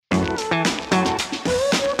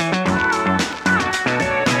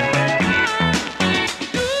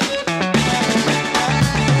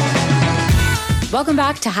Welcome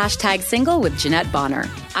back to Hashtag Single with Jeanette Bonner.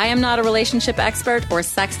 I am not a relationship expert or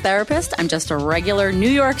sex therapist. I'm just a regular New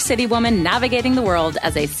York City woman navigating the world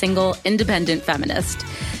as a single, independent feminist.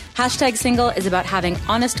 Hashtag Single is about having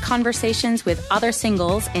honest conversations with other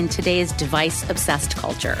singles in today's device-obsessed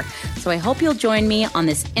culture. So I hope you'll join me on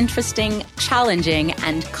this interesting, challenging,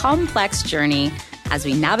 and complex journey as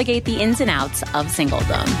we navigate the ins and outs of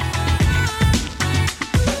singledom.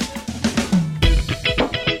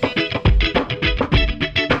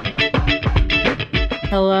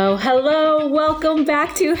 Hello. Welcome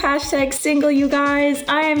back to Hashtag Single, you guys.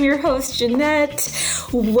 I am your host, Jeanette.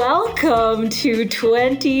 Welcome to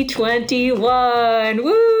 2021.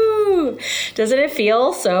 Woo! Doesn't it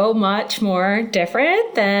feel so much more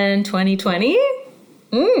different than 2020?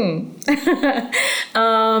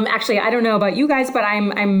 Actually, I don't know about you guys, but I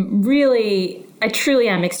truly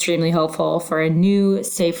am extremely hopeful for a new,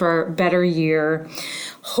 safer, better year.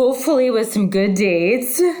 Hopefully with some good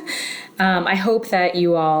dates. I hope that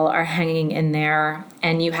you all are hanging in there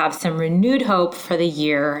and you have some renewed hope for the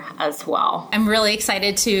year as well. I'm really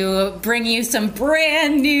excited to bring you some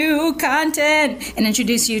brand new content and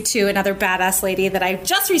introduce you to another badass lady that I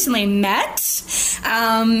just recently met.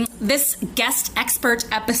 This guest expert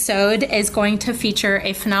episode is going to feature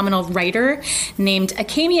a phenomenal writer named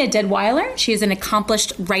Akemia Deadwyler. She is an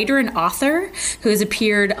accomplished writer and author who has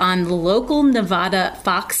appeared on the local Nevada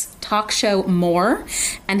Fox talk show More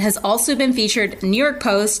and has also been featured in New York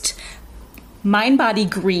Post, Mind Body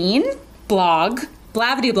Green, Blog,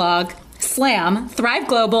 Blavity Blog, Slam, Thrive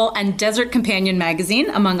Global, and Desert Companion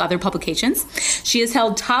magazine, among other publications. She has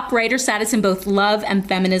held top writer status in both love and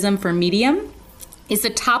feminism for Medium, is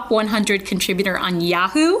a top 100 contributor on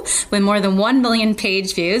Yahoo with more than 1 million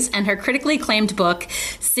page views, and her critically acclaimed book,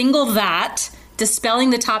 Single That,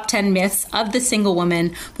 Dispelling the Top 10 Myths of the Single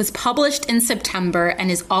Woman, was published in September and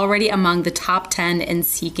is already among the top 10 in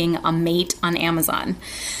seeking a mate on Amazon.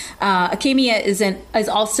 Akemia is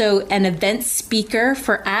also an event speaker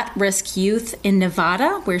for at-risk youth in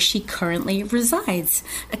Nevada, where she currently resides.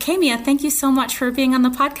 Akemia, thank you so much for being on the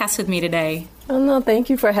podcast with me today. Oh, no, thank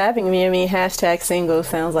you for having me. I mean, Hashtag Single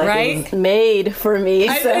sounds like it's made for me.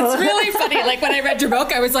 It's really funny. Like, when I read your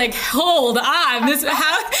book, I was like, hold on. This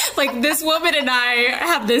woman and I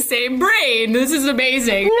have the same brain. This is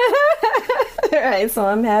amazing. All right, so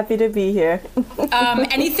I'm happy to be here.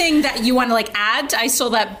 Anything that you want to, add? I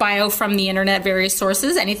stole that bio from the internet, various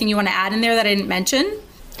sources. Anything you want to add in there that I didn't mention?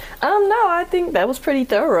 No, I think that was pretty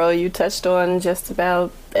thorough. You touched on just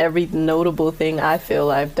about every notable thing I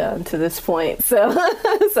feel I've done to this point. So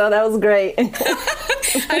that was great.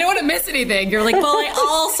 I don't want to miss anything. You're like, well, I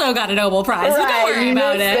also got a Nobel Prize. Right, don't worry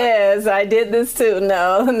about it. This. I did this too.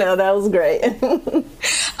 No, that was great.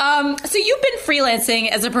 So you've been freelancing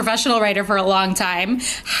as a professional writer for a long time.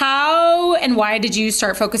 How and why did you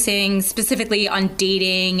start focusing specifically on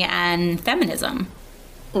dating and feminism?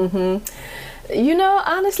 You know,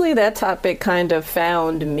 honestly, that topic kind of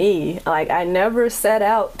found me. I never set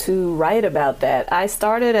out to write about that. I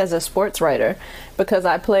started as a sports writer because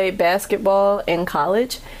I played basketball in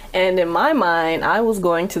college. And in my mind, I was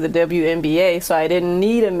going to the WNBA, so I didn't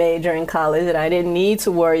need a major in college and I didn't need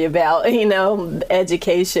to worry about,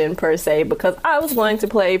 education per se, because I was going to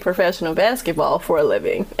play professional basketball for a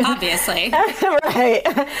living. Obviously. Right.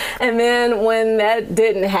 And then when that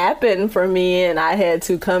didn't happen for me and I had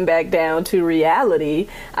to come back down to reality,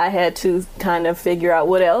 I had to kind of figure out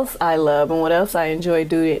what else I love and what else I enjoy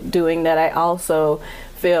doing that I also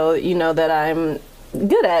feel, that I'm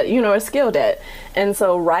good at, or skilled at. And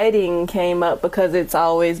so writing came up because it's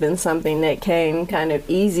always been something that came kind of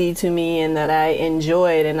easy to me and that I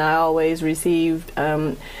enjoyed, and I always received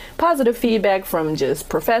positive feedback from just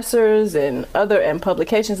professors and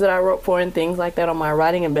publications that I wrote for and things like that on my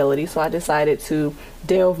writing ability. So I decided to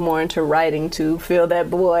delve more into writing to fill that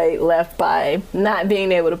void left by not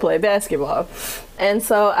being able to play basketball. And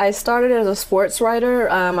so I started as a sports writer.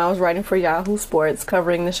 I was writing for Yahoo Sports,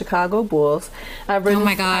 covering the Chicago Bulls. Oh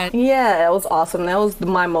my God. Yeah, that was awesome. That was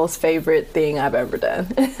my most favorite thing I've ever done,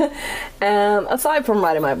 aside from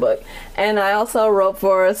writing my book. And I also wrote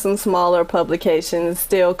for some smaller publications,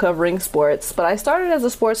 still covering sports. But I started as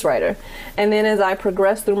a sports writer. And then as I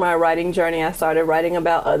progressed through my writing journey, I started writing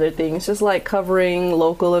about other things, just like covering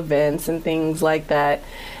local events and things like that.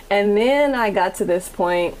 And then I got to this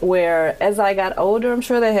point where as I got older, I'm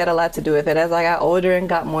sure that had a lot to do with it. As I got older and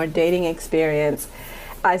got more dating experience,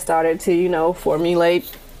 I started to,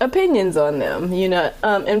 formulate opinions on them,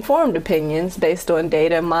 informed opinions based on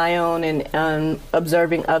data, my own and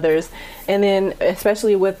observing others. And then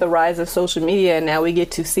especially with the rise of social media, now we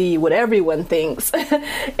get to see what everyone thinks.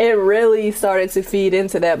 It really started to feed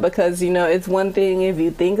into that because, it's one thing if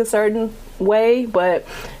you think a certain way, but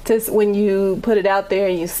when you put it out there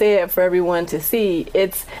and you say it for everyone to see,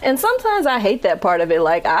 and sometimes I hate that part of it.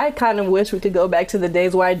 Like, I kind of wish we could go back to the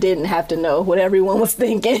days where I didn't have to know what everyone was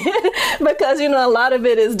thinking because, a lot of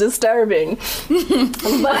it is disturbing.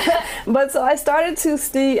 but so I started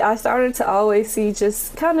to always see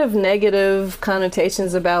just kind of negative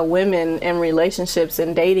connotations about women and relationships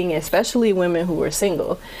and dating, especially women who were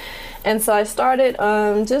single. And so I started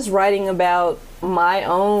just writing about my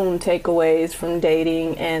own takeaways from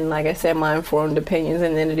dating and, like I said, my informed opinions.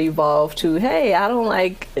 And then it evolved to, hey, I don't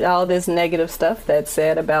like all this negative stuff that's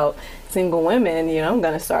said about single women. I'm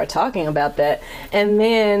going to start talking about that. And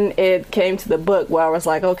then it came to the book where I was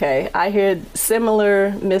like, okay, I hear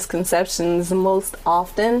similar misconceptions most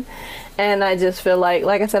often. And I just feel like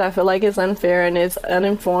I said, I feel like it's unfair and it's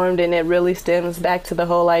uninformed, and it really stems back to the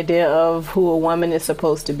whole idea of who a woman is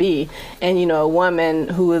supposed to be. And, a woman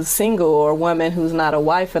who is single or a woman who's not a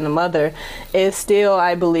wife and a mother is still,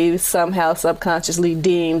 I believe, somehow subconsciously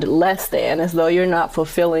deemed less than, as though you're not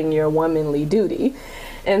fulfilling your womanly duty.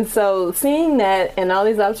 And so seeing that and all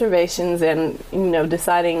these observations and,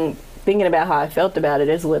 thinking about how I felt about it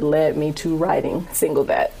is what led me to writing Single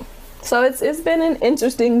That. So it's been an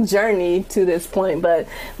interesting journey to this point, but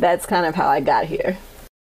that's kind of how I got here.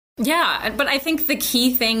 Yeah, but I think the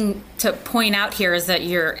key thing to point out here is that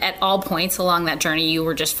you're at all points along that journey, you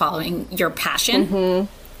were just following your passion.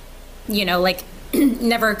 Mm-hmm.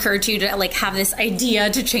 Never occurred to you to have this idea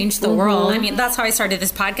to change the world. I mean, that's how I started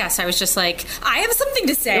this podcast. I was just like, I have something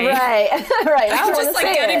to say. Right. I'm just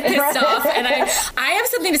getting pissed off, and I have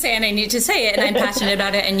something to say, and I need to say it, and I'm passionate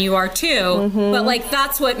about it, and you are too. Mm-hmm. But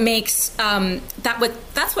that's what makes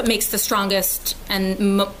that's what makes the strongest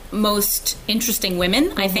and most interesting women.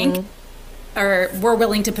 Mm-hmm. I think, we're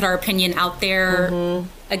willing to put our opinion out there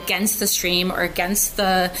against the stream or against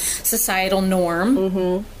the societal norm.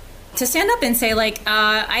 Mm-hmm. To stand up and say,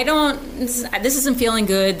 this isn't feeling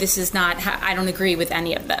good, this is not, I don't agree with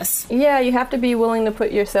any of this. Yeah, you have to be willing to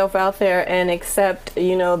put yourself out there and accept,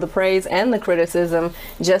 the praise and the criticism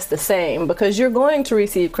just the same, because you're going to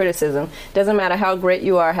receive criticism. Doesn't matter how great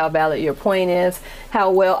you are, how valid your point is, how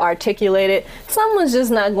well articulated. Someone's just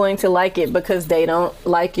not going to like it because they don't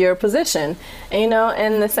like your position. And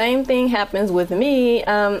the same thing happens with me.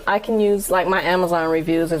 I can use my Amazon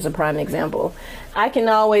reviews as a prime example. I can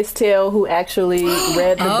always tell who actually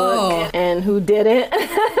read the book and who didn't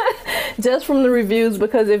just from the reviews,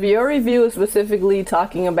 because if your review is specifically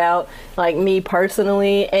talking about me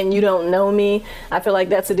personally and you don't know me, I feel like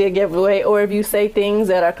that's a dead giveaway. Or if you say things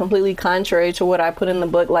that are completely contrary to what I put in the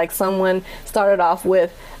book, like someone started off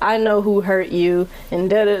with, I know who hurt you, and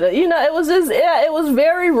da-da-da. It was just, it was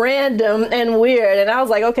very random and weird. And I was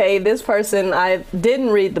like, okay, this person, I didn't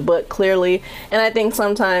read the book clearly. And I think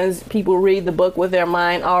sometimes people read the book with their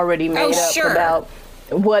mind already made up about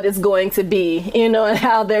what it's going to be, and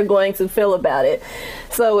how they're going to feel about it.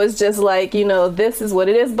 So it's just this is what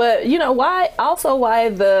it is. But why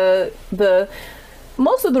the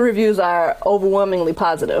most of the reviews are overwhelmingly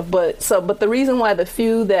positive, but the reason why the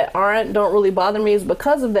few that don't really bother me is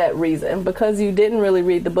because of that reason, because you didn't really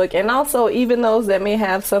read the book. And also, even those that may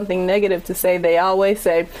have something negative to say, they always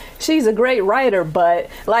say, she's a great writer, but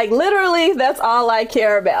literally that's all I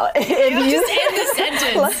care about. If you just end the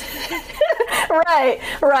sentence. Right.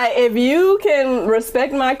 If you can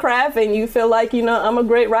respect my craft and you feel like, I'm a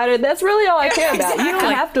great writer, that's really all I care about. Exactly. You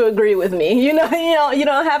don't have to agree with me. You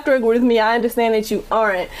don't have to agree with me. I understand that you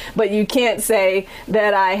aren't, but you can't say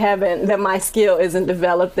that that my skill isn't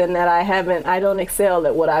developed and that I don't excel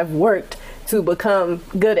at what I've worked to become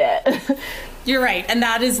good at. You're right, and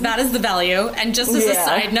that is the value. And just as a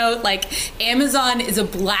side note, Amazon is a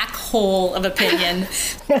black hole of opinion.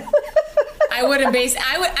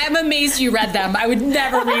 I'm amazed you read them. I would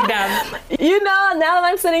never read them. Now that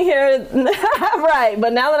I'm sitting here, right,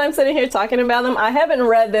 but now that I'm sitting here talking about them, I haven't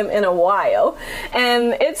read them in a while.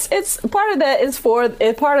 And it's part of that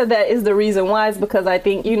is the reason why, is because I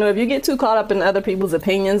think, if you get too caught up in other people's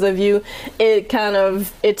opinions of you, it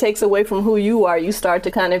takes away from who you are. You start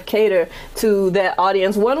to kind of cater to that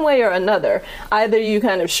audience one way or another. Either you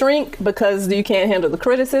kind of shrink because you can't handle the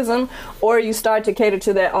criticism, or you start to cater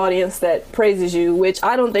to that audience that praises you, which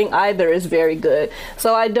I don't think either is very good.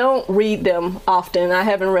 So I don't read them often. I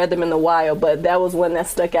haven't read them in a while, but that was one that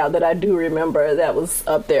stuck out that I do remember that was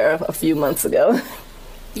up there a few months ago.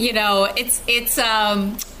 It's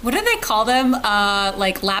what do they call them?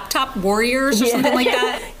 Like laptop warriors or something like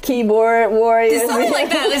that? Keyboard warriors. Something like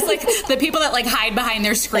that. It's like the people that like hide behind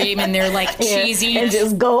their screen and they're like cheesy. And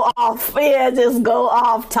just go off. Yeah, just go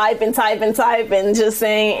off. Type and just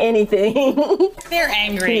saying anything. They're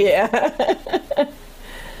angry. Yeah.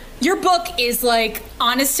 Your book is like,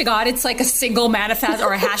 honest to God, it's like a single manifesto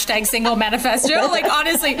or a hashtag single manifesto. Like,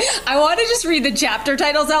 honestly, I want to just read the chapter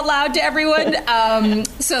titles out loud to everyone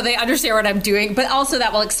so they understand what I'm doing. But also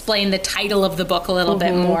that will explain the title of the book a little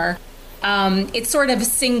bit more. It's sort of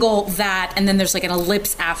single that, and then there's like an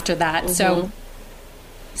ellipse after that. So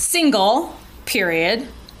single, period.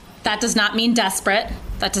 That does not mean desperate.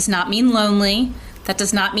 That does not mean lonely. That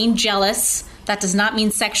does not mean jealous. That does not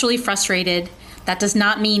mean sexually frustrated. That does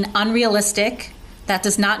not mean unrealistic. That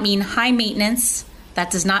does not mean high maintenance. That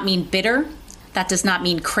does not mean bitter. That does not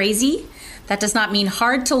mean crazy. That does not mean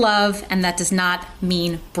hard to love. And that does not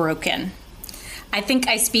mean broken. I think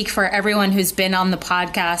I speak for everyone who's been on the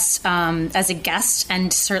podcast as a guest,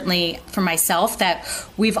 and certainly for myself, that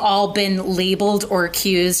we've all been labeled or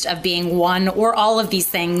accused of being one or all of these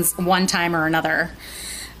things one time or another.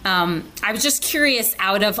 I was just curious,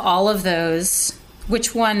 out of all of those,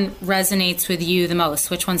 which one resonates with you the most?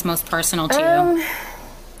 Which one's most personal to you?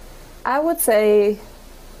 I would say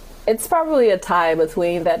it's probably a tie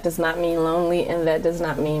between that does not mean lonely and that does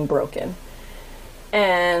not mean broken.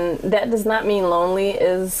 And that does not mean lonely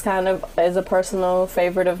is kind of is a personal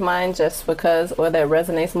favorite of mine, just because, or that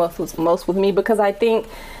resonates most with me, because I think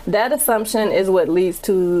that assumption is what leads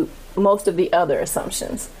to most of the other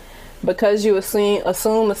assumptions. Because you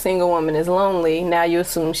assume a single woman is lonely, now you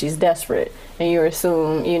assume she's desperate, and you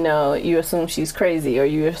assume she's crazy, or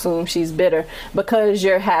you assume she's bitter, because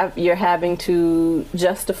you're having to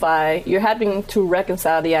reconcile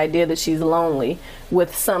the idea that she's lonely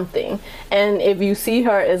with something. And if you see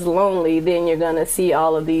her as lonely, then you're going to see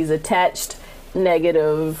all of these attached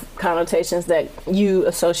negative connotations that you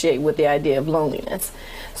associate with the idea of loneliness.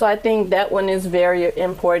 So I think that one is very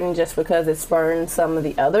important just because it spurns some of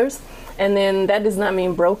the others. And then that does not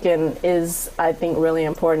mean broken is, I think, really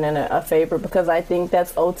important and a favor, because I think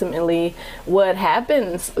that's ultimately what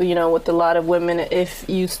happens, with a lot of women if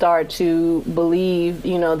you start to believe,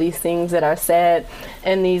 these things that are said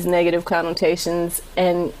and these negative connotations,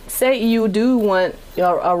 and say you do want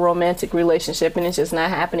a romantic relationship and it's just not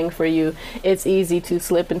happening for you. It's easy to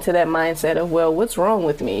slip into that mindset of, well, what's wrong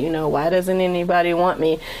with me? Why doesn't anybody want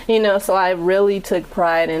me? So I really took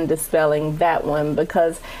pride in dispelling that one,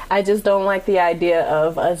 because I just don't like the idea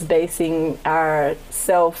of us basing our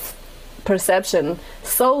self-perception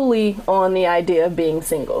solely on the idea of being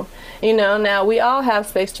single. Now we all have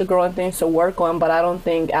space to grow and things to work on, but I don't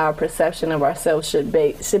think our perception of ourselves should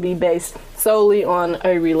be based solely on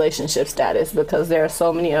a relationship status, because there are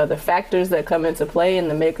so many other factors that come into play in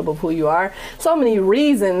the makeup of who you are. So many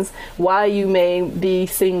reasons why you may be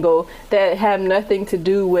single that have nothing to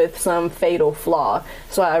do with some fatal flaw.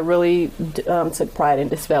 So I really took pride in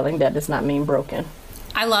dispelling that does not mean broken.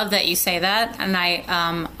 I love that you say that, and I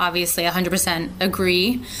obviously 100%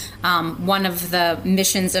 agree. One of the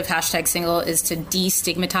missions of #single is to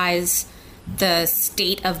destigmatize the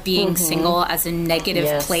state of being single as a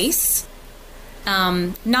negative place.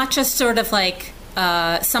 Not just sort of like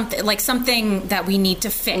something that we need to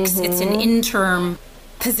fix. It's an interim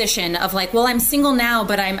position of like, well, I'm single now,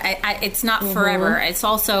 but it's not forever. It's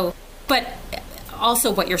also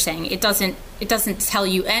what you're saying. It doesn't tell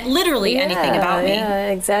you anything about me. Yeah,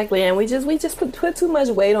 exactly. And we just put too much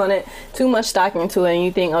weight on it, too much stock into it, and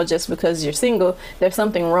you think, oh, just because you're single, there's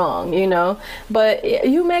something wrong, But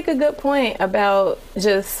you make a good point about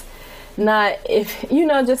just not, if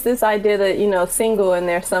just this idea that single and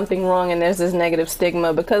there's something wrong and there's this negative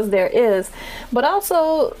stigma, because there is. But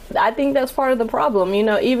also I think that's part of the problem.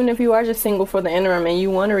 Even if you are just single for the interim and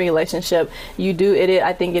you want a relationship,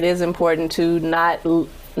 I think it is important to not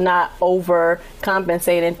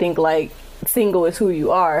overcompensate and think like single is who you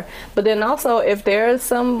are. But then also, if there's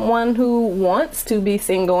someone who wants to be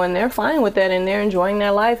single and they're fine with that and they're enjoying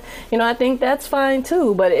their life, I think that's fine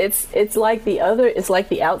too. But it's like the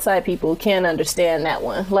outside people can't understand that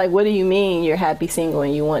one. Like, what do you mean you're happy single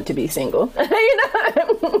and you want to be single?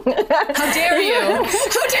 How dare you?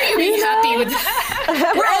 How dare you be happy with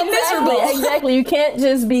that? We're all miserable. Exactly. You can't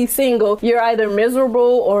just be single. You're either miserable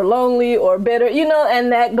or lonely or bitter,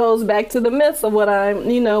 and that goes back to the myths of what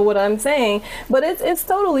I'm saying. But it's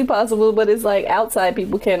totally possible, but it's like outside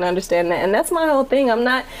people can't understand that. And that's my whole thing. I'm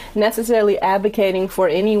not necessarily advocating for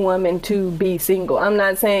any woman to be single. I'm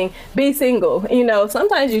not saying be single.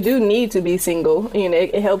 Sometimes you do need to be single.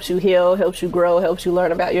 It helps you heal, helps you grow, helps you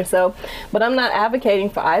learn about yourself. But I'm not advocating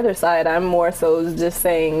for either side. I'm more so just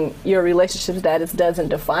saying your relationship status doesn't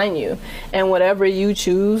define you. And whatever you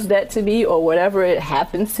choose that to be, or whatever it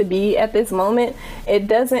happens to be at this moment, it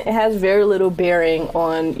has very little bearing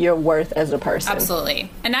on your worth as a person.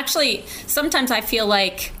 Absolutely. And actually, sometimes I feel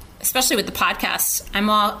like, especially with the podcast, I'm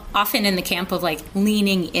often in the camp of like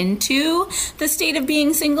leaning into the state of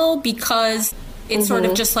being single, because it's sort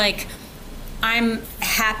of just like, I'm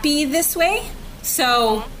happy this way.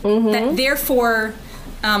 So that therefore,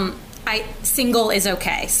 single is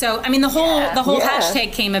okay. So I mean, the whole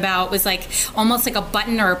hashtag came about was like almost like a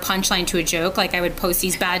button or a punchline to a joke. Like I would post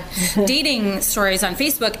these bad dating stories on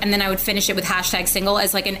Facebook, and then I would finish it with hashtag single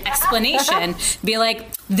as like an explanation. Be like,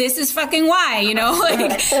 this is fucking why, you know, like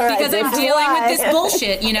because I'm dealing with this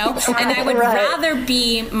bullshit, you know. And I would rather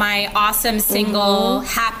be my awesome, single,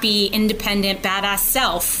 happy, independent, badass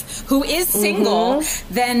self who is single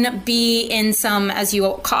than be in some, as you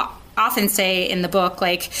often say in the book,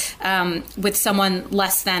 like with someone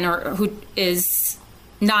less than or who is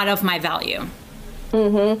not of my value.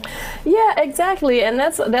 Yeah, exactly. And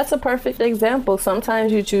that's a perfect example.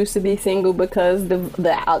 Sometimes you choose to be single because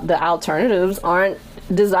the alternatives aren't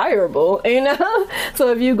desirable, you know.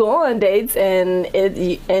 So if you go on dates and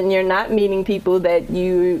you're not meeting people that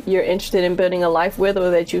you're interested in building a life with, or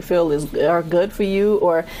that you feel are good for you,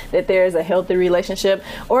 or that there's a healthy relationship,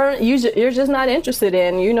 or you're just not interested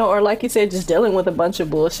in, you know, or like you said, just dealing with a bunch of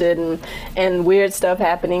bullshit and weird stuff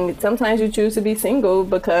happening, sometimes you choose to be single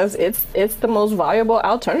because it's the most viable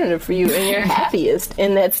alternative for you, and you're happiest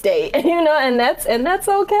in that state, you know. And that's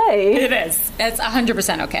okay. It is. That's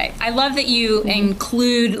 100% okay. I love that you include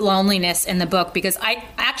loneliness in the book, because I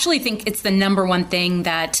actually think it's the number one thing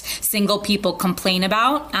that single people complain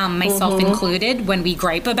about, myself included, when we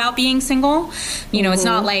gripe about being single. You know, it's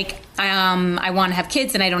not like I want to have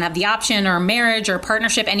kids and I don't have the option, or marriage or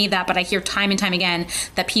partnership, any of that, but I hear time and time again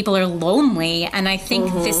that people are lonely. And I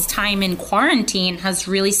think this time in quarantine has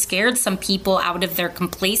really scared some people out of their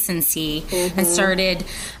complacency and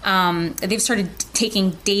they've started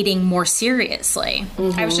taking dating more seriously.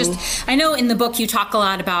 I know in the book you talk a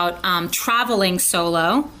lot about traveling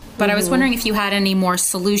solo, but I was wondering if you had any more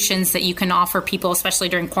solutions that you can offer people, especially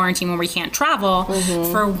during quarantine when we can't travel,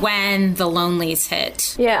 for when the lonelies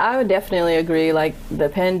hit. Yeah, I would definitely agree. Like the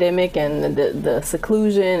pandemic and the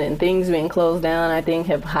seclusion and things being closed down, I think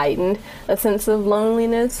have heightened a sense of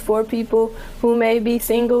loneliness for people who may be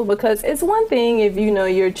single, because it's one thing if you know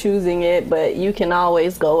you're choosing it, but you can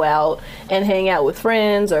always go out and hang out with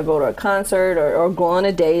friends, or go to a concert, or go on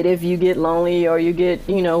a date if you get lonely or you get,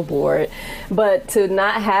 you know, bored. But to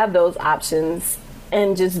not have those options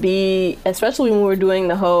and just be, especially when we were doing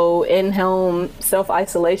the whole in-home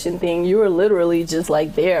self-isolation thing, you were literally just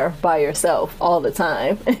like there by yourself all the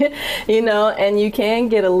time, you know. And you can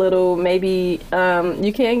get a little,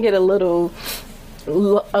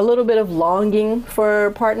 a little bit of longing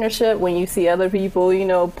for partnership when you see other people, you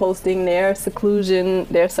know, posting their seclusion,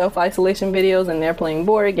 their self-isolation videos, and they're playing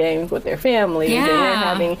board games with their families, and they're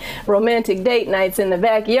having romantic date nights in the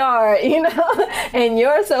backyard, you know, and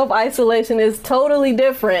your self-isolation is totally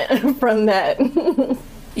different from that.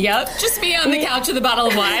 Yep, just be on the couch with a bottle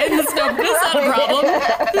of wine. That's not a problem.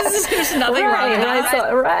 There's nothing wrong with that.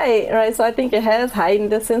 Right. So I think it has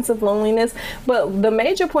heightened the sense of loneliness. But the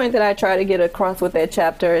major point that I try to get across with that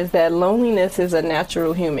chapter is that loneliness is a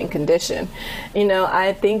natural human condition. You know,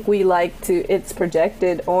 I think it's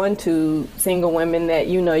projected onto single women that,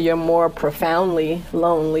 you know, you're more profoundly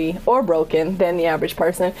lonely or broken than the average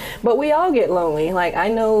person. But we all get lonely. Like, I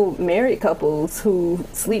know married couples who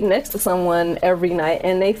sleep next to someone every night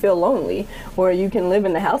and they feel lonely, or you can live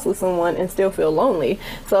in the house with someone and still feel lonely.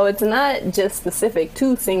 So it's not just specific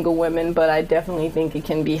to single women, but I definitely think it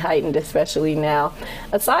can be heightened, especially now.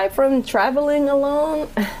 Aside from traveling alone,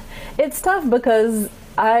 it's tough, because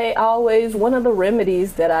one of the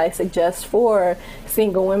remedies that I suggest for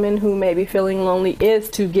single women who may be feeling lonely is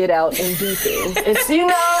to get out and do things. It's, you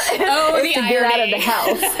know, it's to get out of the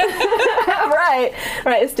house. Right.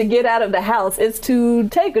 It's to get out of the house. It's to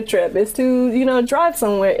take a trip. It's to, you know, drive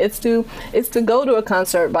somewhere. It's to go to a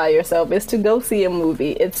concert by yourself. It's to go see a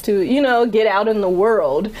movie. It's to, you know, get out in the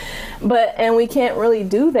world. And we can't really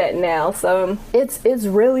do that now. So it's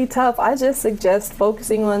really tough. I just suggest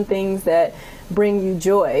focusing on things that bring you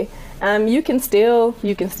joy. You can still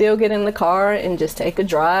get in the car and just take a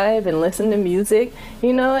drive and listen to music,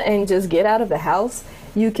 you know, and just get out of the house.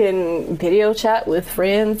 You can video chat with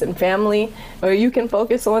friends and family, or you can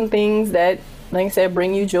focus on things that, like I said,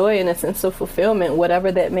 bring you joy and a sense of fulfillment,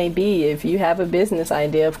 whatever that may be. If you have a business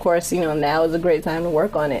idea, of course, you know, now is a great time to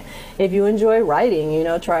work on it. If you enjoy writing, you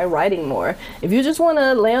know, try writing more. If you just want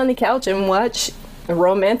to lay on the couch and watch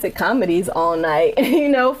romantic comedies all night.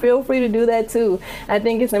 Feel free to do that too. I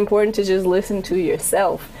think it's important to just listen to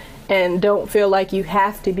yourself and don't feel like you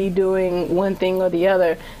have to be doing one thing or the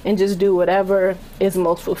other, and just do whatever is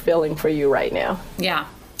most fulfilling for you right now. Yeah.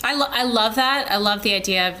 I love that. I love the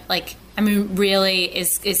idea of really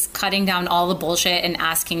is cutting down all the bullshit and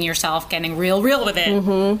asking yourself, getting real with it.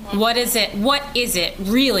 Mm-hmm. What is it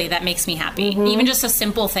really that makes me happy? Mm-hmm. Even just a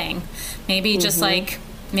simple thing. Maybe just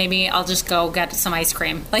maybe I'll just go get some ice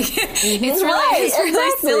cream. It's really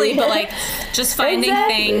silly, but just finding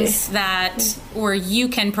things that where you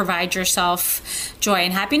can provide yourself joy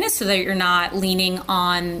and happiness, so that you're not leaning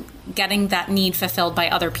on getting that need fulfilled by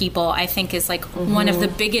other people, I think is one of the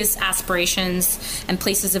biggest aspirations and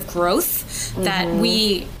places of growth that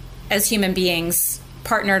we as human beings,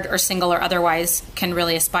 partnered or single or otherwise, can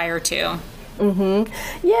really aspire to.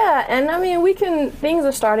 Yeah, and things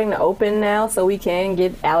are starting to open now, so we can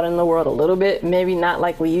get out in the world a little bit, maybe not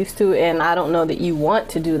like we used to, and I don't know that you want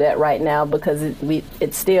to do that right now, because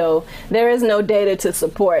it's still, there is no data to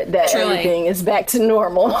support that everything is back to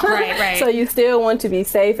normal. Right. So you still want to be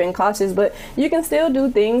safe and cautious, but you can still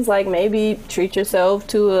do things like maybe treat yourself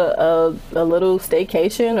to a little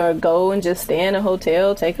staycation, or go and just stay in a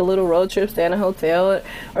hotel, take a little road trip, stay in a hotel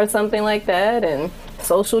or something like that, and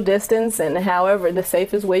social distance, and however the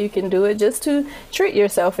safest way you can do it, just to treat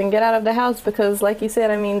yourself and get out of the house. Because like you said,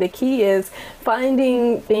 the key is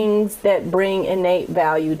finding things that bring innate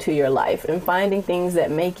value to your life, and finding things that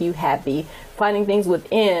make you happy, finding things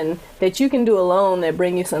within that you can do alone that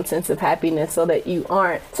bring you some sense of happiness, so that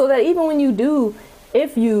even when you do,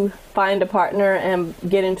 if you find a partner and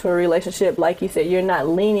get into a relationship, like you said, you're not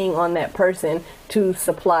leaning on that person to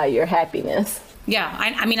supply your happiness. Yeah,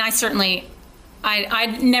 I certainly,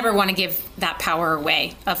 I never want to give that power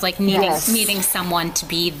away of needing someone to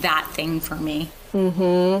be that thing for me.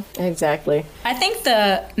 Exactly. I think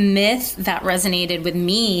the myth that resonated with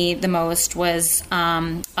me the most was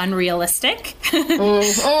unrealistic.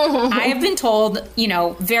 I have been told,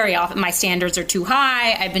 very often my standards are too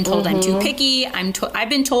high. I've been told I'm too picky. I've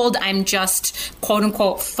been told I'm just quote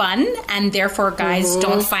unquote fun, and therefore guys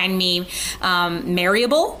don't find me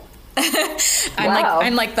marryable.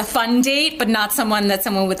 I'm like the fun date, but not someone that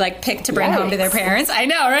someone would pick to bring home to their parents. I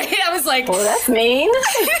know, right? I was like, well, that's mean.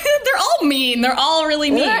 They're all mean. They're all really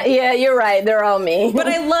mean. Yeah, you're right. They're all mean. But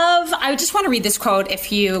I just want to read this quote,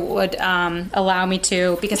 if you would allow me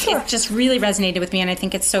to, because it just really resonated with me, and I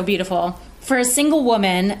think it's so beautiful. For a single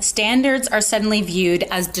woman, standards are suddenly viewed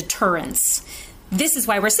as deterrents. This is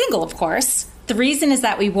why we're single, of course. The reason is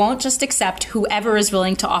that we won't just accept whoever is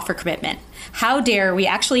willing to offer commitment. How dare we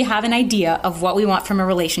actually have an idea of what we want from a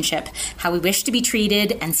relationship, how we wish to be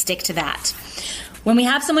treated, and stick to that. When we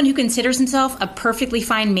have someone who considers himself a perfectly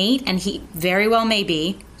fine mate, and he very well may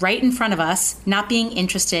be, right in front of us, not being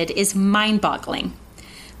interested is mind-boggling.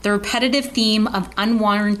 The repetitive theme of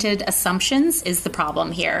unwarranted assumptions is the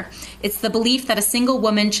problem here. It's the belief that a single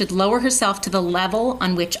woman should lower herself to the level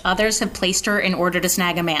on which others have placed her in order to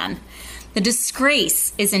snag a man. The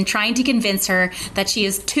disgrace is in trying to convince her that she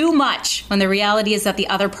is too much, when the reality is that the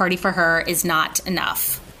other party for her is not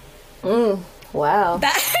enough. Wow.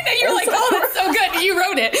 You're like, oh, that's so good. You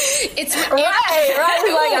wrote it. It's right.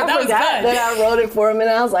 I forgot that I wrote it for him, and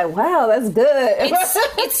I was like, wow, that's good.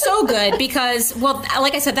 It's so good because, well,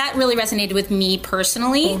 like I said, that really resonated with me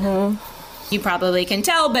personally. You probably can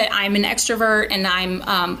tell, but I'm an extrovert, and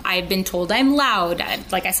I've been told I'm loud.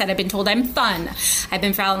 Like I said, I've been told I'm fun. I've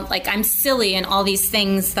been found like I'm silly, and all these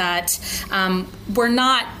things that we're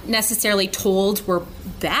not necessarily told were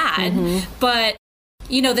bad. But,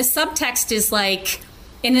 the subtext is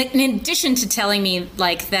in addition to telling me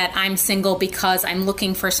that I'm single because I'm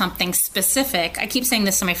looking for something specific. I keep saying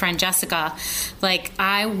this to my friend Jessica,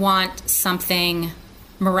 I want something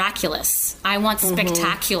miraculous. I want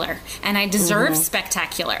spectacular, and I deserve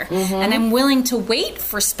spectacular, and I'm willing to wait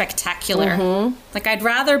for spectacular. I'd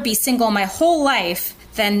rather be single my whole life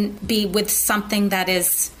than be with something that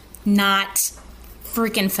is not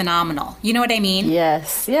freaking phenomenal. You know what I mean?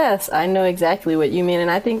 Yes, I know exactly what you mean, and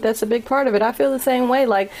I think that's a big part of it. I feel the same way.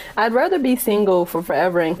 I'd rather be single for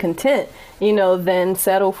forever and content, than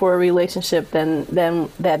settle for a relationship than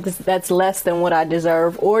that's less than what I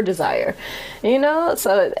deserve or desire.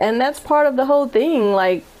 So, and that's part of the whole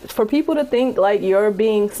thing. For people to think you're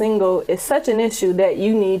being single is such an issue that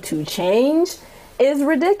you need to change is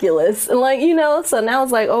ridiculous. Like, you know, so now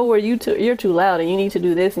it's like, oh, well, you're too loud and you need to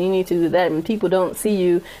do this and you need to do that. And people don't see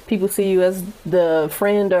you. People see you as the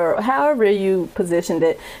friend or however you positioned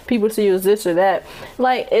it. People see you as this or that.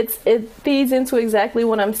 Like, it feeds into exactly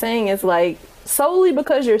what I'm saying is like, solely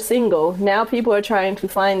because you're single, now people are trying to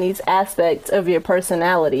find these aspects of your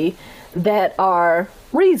personality that are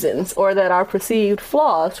reasons or that are perceived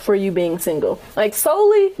flaws for you being single. Like,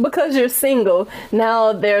 solely because you're single,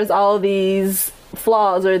 now there's all these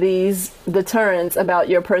flaws or these deterrents about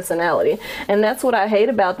your personality. And that's what I hate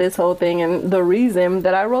about this whole thing, and the reason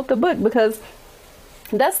that I wrote the book, because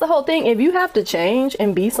that's the whole thing. If you have to change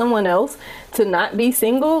and be someone else to not be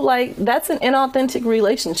single, like, that's an inauthentic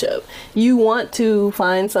relationship. You want to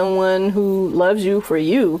find someone who loves you for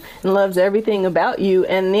you and loves everything about you.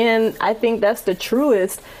 And then I think that's the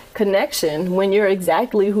truest connection, when you're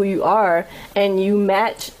exactly who you are and you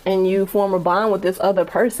match and you form a bond with this other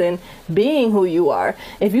person being who you are.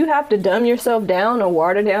 If you have to dumb yourself down or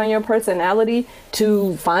water down your personality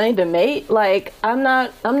to find a mate, like, I'm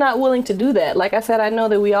not willing to do that. Like I said, I know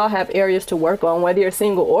that we all have areas to work on, whether you're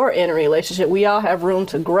single or in a relationship. We all have room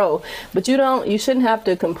to grow, but you shouldn't have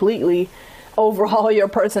to completely overhaul your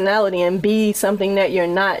personality and be something that you're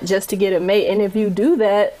not just to get a mate. And if you do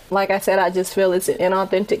that, like I said, I just feel it's an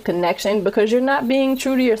inauthentic connection, because you're not being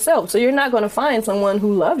true to yourself. So you're not going to find someone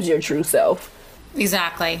who loves your true self.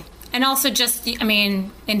 Exactly. And also just, I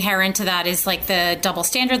mean, inherent to that is like the double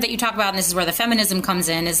standard that you talk about, and this is where the feminism comes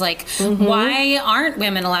in, is like, why aren't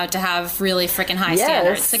women allowed to have really freaking high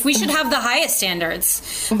standards? Like, we should have the highest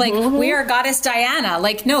standards. Like, we are Goddess Diana.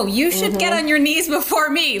 Like, no, you should get on your knees before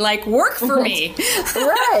me. Like, work for me.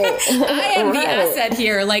 Right. I am the asset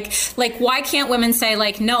here. Like, why can't women say,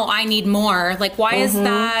 like, no, I need more? Like, why is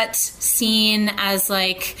that seen as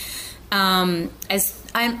like,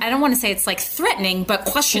 I don't want to say it's like threatening, but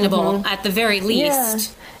questionable at the very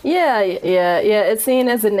least. Yeah. It's seen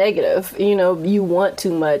as a negative. You know, you want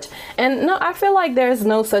too much. And no, I feel like there's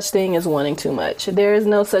no such thing as wanting too much. There is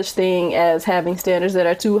no such thing as having standards that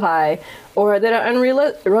are too high or that are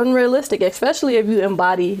unrealistic, especially if you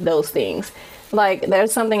embody those things. Like,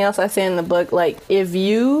 there's something else I say in the book, like, if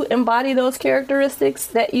you embody those characteristics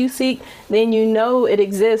that you seek, then you know it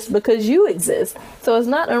exists because you exist. So it's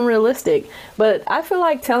not unrealistic. But I feel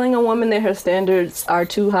like telling a woman that her standards are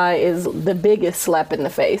too high is the biggest slap in the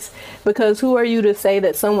face, because who are you to say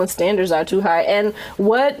that someone's standards are too high? And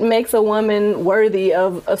what makes a woman worthy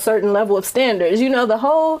of a certain level of standards? You know, the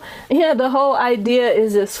whole idea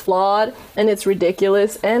is just flawed, and it's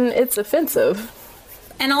ridiculous, and it's offensive.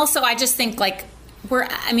 And also, I just think, like,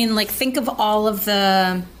 think of all of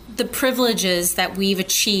the privileges that we've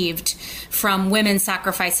achieved from women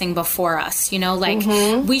sacrificing before us. You know, like,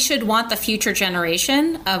 we should want the future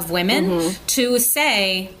generation of women to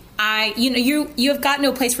say, you have got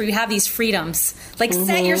no place where you have these freedoms. Like,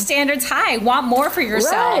 set your standards high. Want more for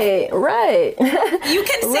yourself. Right. You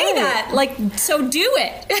can say that. Like, so do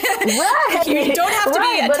it. Right. You don't have to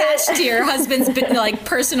be attached to your husband's like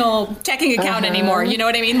personal checking account anymore. You know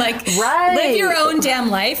what I mean? Like, live your own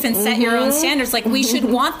damn life and set your own standards. Like, we should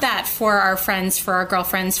want that for our friends, for our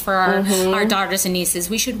girlfriends, for our daughters and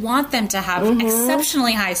nieces. We should want them to have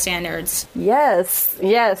exceptionally high standards. Yes,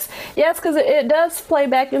 because it does play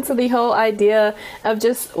back into the whole idea of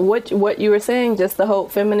just what you were saying, just the whole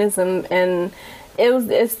feminism. And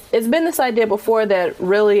it's been this idea before that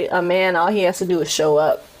really a man, all he has to do is show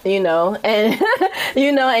up, you know, and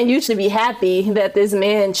and you should be happy that this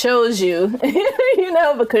man chose you, you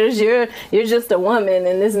know, because you're just a woman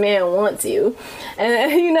and this man wants you.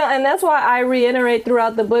 And and that's why I reiterate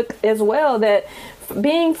throughout the book as well that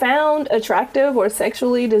being found attractive or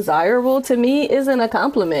sexually desirable to me isn't a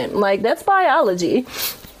compliment. Like, that's biology.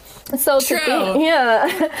 So True.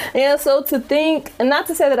 So to think, and not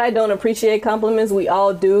to say that I don't appreciate compliments, we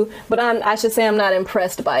all do, but I should say I'm not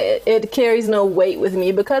impressed by it. It carries no weight with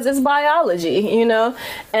me because it's biology, you know?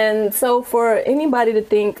 And so for anybody to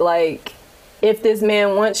think like, if this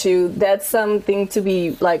man wants you, that's something to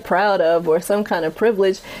be like proud of or some kind of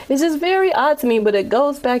privilege. It's just very odd to me, but it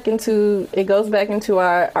goes back into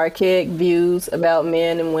our archaic views about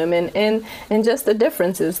men and women and just the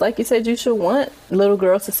differences. Like you said, you should want little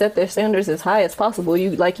girls to set their standards as high as possible.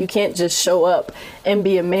 You can't just show up and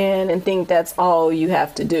be a man and think that's all you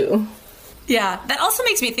have to do. Yeah, that also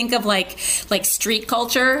makes me think of like street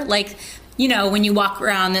culture, like, you know, when you walk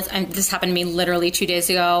around, this happened to me literally 2 days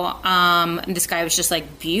ago. This guy was just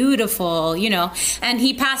like beautiful, you know, and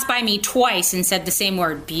he passed by me twice and said the same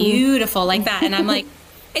word, beautiful, like that. And I'm like,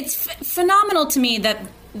 it's phenomenal to me that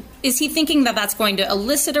is he thinking that that's going to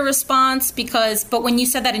elicit a response? But when you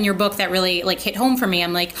said that in your book, that really like hit home for me.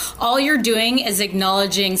 I'm like, all you're doing is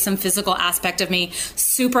acknowledging some physical aspect of me,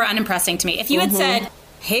 super unimpressing to me. If you had said,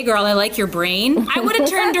 hey girl, I like your brain, I would have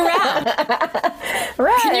turned around.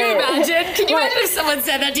 Right. Can you imagine? Can you imagine if someone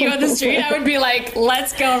said that to you on the street? I would be like,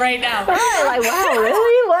 let's go right now. Right, like, wow,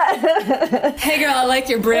 really? What? Hey girl, I like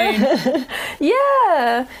your brain.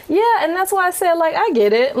 Yeah, and that's why I said, like, I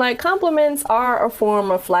get it. Like, compliments are a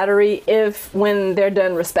form of flattery when they're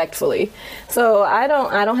done respectfully. So I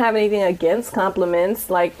don't have anything against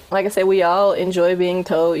compliments. Like I said, we all enjoy being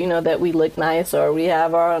told, that we look nice, or we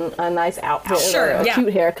have a nice outfit, or a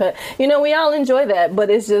cute haircut. We all enjoy that, but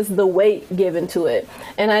it's just the weight given to it.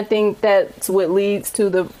 And I think that's what leads to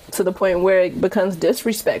the point where it becomes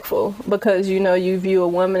disrespectful, because you view a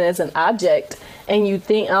woman as an object, and you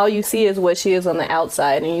think all you see is what she is on the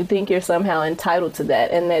outside, and you think you're somehow entitled to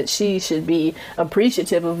that, and that she should be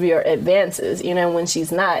appreciative of your advances. When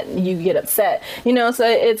she's not, you get upset. So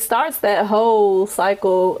it starts that whole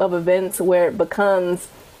cycle of events where it becomes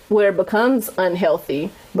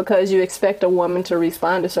unhealthy, because you expect a woman to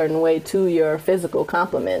respond a certain way to your physical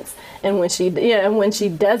compliments, and when she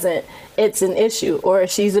doesn't, it's an issue, or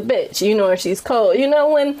she's a bitch, or she's cold.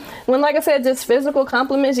 When like I said, just physical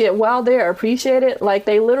compliments, yet while they're appreciated, like,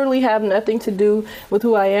 they literally have nothing to do with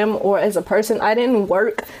who I am or as a person. I didn't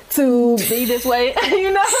work to be this way,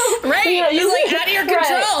 Right. It's like out of your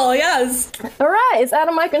control. Right. Yes. All right. It's out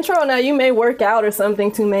of my control. Now, you may work out or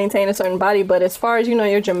something to maintain a certain body, but as far as,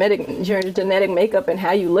 your genetic makeup and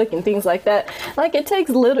how you look and things like that, like, it takes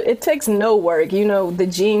no work, the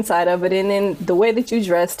gene side of it. And then the way that you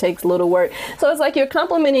dress takes little work. So it's like you're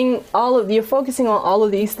you're focusing on all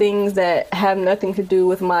of these things that have nothing to do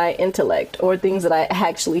with my intellect or things that I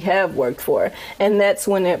actually have worked for. And that's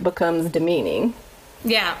when it becomes demeaning.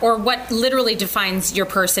 Yeah, or what literally defines your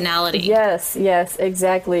personality. Yes,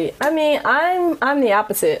 exactly. I mean, I'm the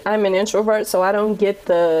opposite. I'm an introvert, so I don't get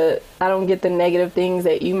the negative things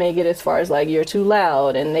that you may get, as far as like you're too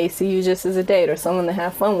loud and they see you just as a date or someone to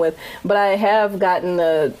have fun with. But I have gotten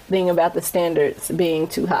the thing about the standards being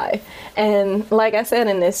too high. And like I said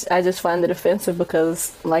in this, I just find it offensive,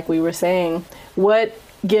 because like we were saying, what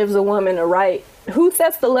gives a woman a right? Who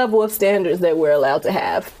sets the level of standards that we're allowed to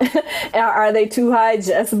have? Are they too high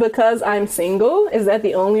just because I'm single? Is that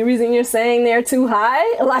the only reason you're saying they're too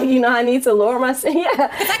high? Like, I need to lower my standards. Yeah.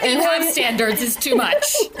 The fact that you have standards is too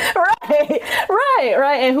much. Right.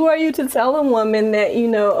 And who are you to tell a woman that, you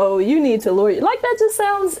need to lower you? Like, that just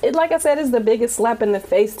sounds, like I said, is the biggest slap in the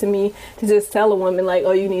face to me, to just tell a woman, like,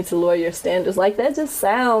 oh, you need to lower your standards. Like, that just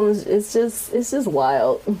sounds, it's just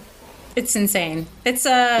wild. It's insane. It's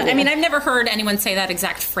I mean, I've never heard anyone say that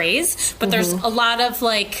exact phrase, but there's a lot of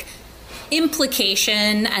like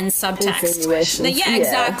implication and subtext.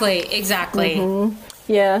 Exactly.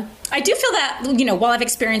 Mm-hmm. Yeah. I do feel that, while I've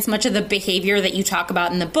experienced much of the behavior that you talk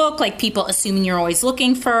about in the book, like people assuming you're always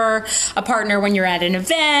looking for a partner when you're at an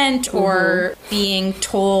event, or being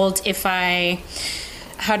told if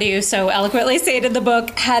how do you so eloquently say it in the book,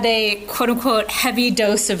 had a quote unquote heavy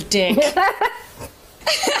dose of dick.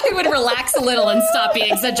 I would relax a little and stop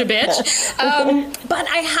being such a bitch. But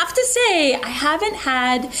I have to say, I haven't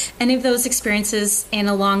had any of those experiences in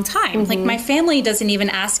a long time. Like, my family doesn't even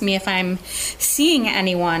ask me if I'm seeing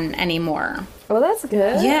anyone anymore. Well, that's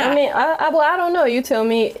good. Yeah. I mean, I don't know. You tell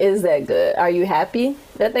me, is that good? Are you happy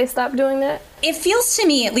that they stopped doing that? It feels to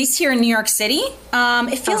me, at least here in New York City,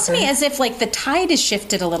 it feels to me as if, like, the tide has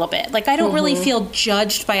shifted a little bit. Like, I don't really feel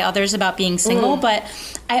judged by others about being single, but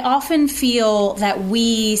I often feel that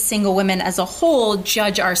we single women as a whole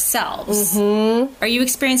judge ourselves. Are you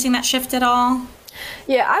experiencing that shift at all?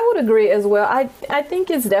 Yeah, I would agree as well. I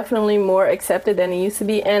think it's definitely more accepted than it used to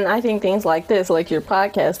be. And I think things like this, like your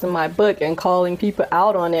podcast and my book, and calling people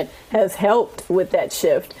out on it has helped with that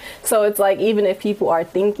shift. So it's like, even if people are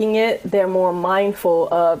thinking it, they're more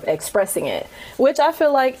mindful of expressing it, which I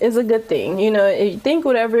feel like is a good thing. You think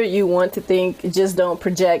whatever you want to think, just don't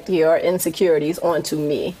project your insecurities onto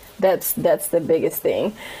me. That's the biggest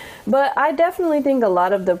thing. But I definitely think a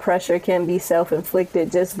lot of the pressure can be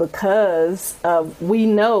self-inflicted, just because we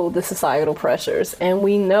know the societal pressures, and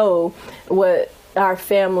we know what our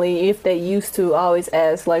family, if they used to always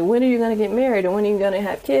ask, like, when are you going to get married, or when are you going to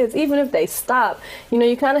have kids? Even if they stop,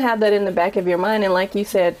 you kind of have that in the back of your mind. And like you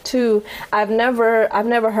said too, I've never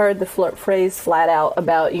heard the phrase flat out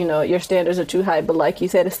about, your standards are too high. But like you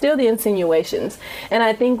said, it's still the insinuations. And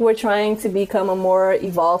I think we're trying to become a more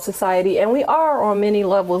evolved society, and we are on many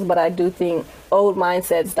levels. But I do think old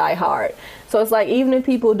mindsets die hard. So it's like, even if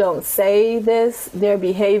people don't say this, their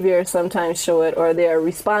behavior sometimes show it, or their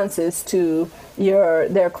responses to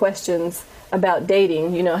their questions about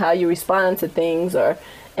dating, you know, how you respond to things,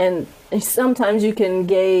 and sometimes you can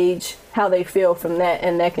gauge how they feel from that,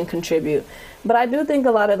 and that can contribute. But I do think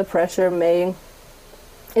a lot of the pressure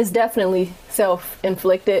is definitely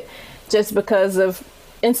self-inflicted, just because of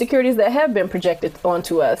insecurities that have been projected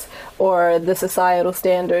onto us, or the societal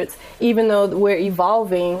standards. Even though we're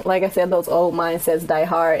evolving, like I said, those old mindsets die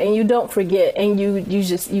hard, and you don't forget, and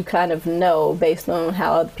you kind of know, based on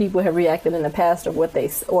how people have reacted in the past, or what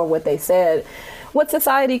they said, what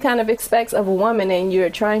society kind of expects of a woman, and you're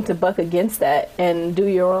trying to buck against that and do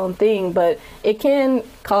your own thing. But it can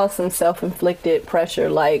cause some self-inflicted pressure,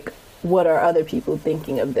 like, what are other people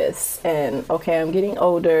thinking of this? And okay, I'm getting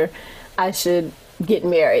older, I should get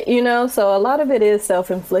married, you know? So a lot of it is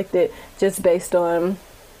self-inflicted, just based on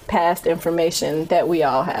past information that we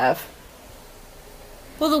all have.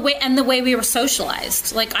 Well, the way we were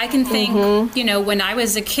socialized. Like, I can think, you know, when I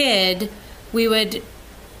was a kid, we would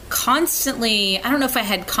constantly, I don't know if I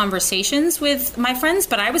had conversations with my friends,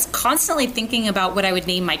 but I was constantly thinking about what I would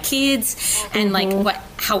name my kids, and like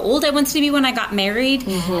how old I wanted to be when I got married.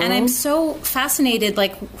 And I'm so fascinated,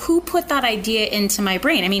 like, who put that idea into my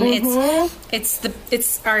brain? I mean,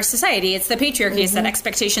 it's our society, it's the patriarchy, it's that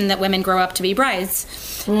expectation that women grow up to be brides.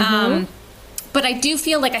 But I do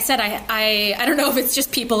feel, like I said, I don't know if it's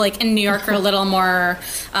just people like in New York are a little more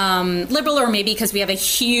liberal, or maybe because we have a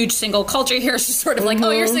huge single culture here. It's just sort of like,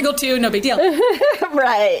 oh, you're single too, no big deal.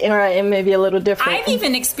 Right, and maybe a little different. I've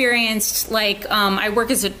even experienced, like, I work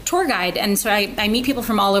as a tour guide, and so I meet people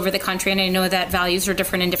from all over the country, and I know that values are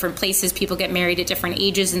different in different places. People get married at different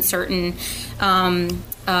ages in certain,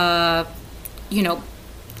 you know,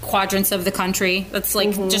 quadrants of the country. That's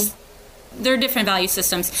like just... There are different value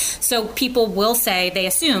systems. So people will say, they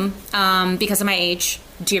assume, because of my age,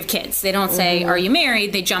 do you have kids? They don't say, are you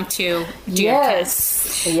married? They jump to, do you have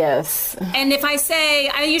kids? Yes. And if I say,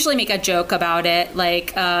 I usually make a joke about it,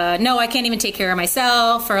 like, no, I can't even take care of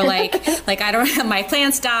myself, or like, like, I don't have, my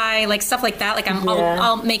plants die, like stuff like that. Like,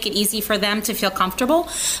 I'll make it easy for them to feel comfortable.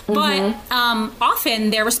 But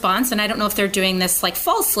often their response, and I don't know if they're doing this like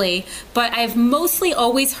falsely, but I've mostly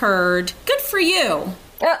always heard, good for you.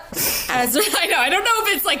 As I don't know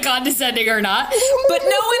if it's like condescending or not, but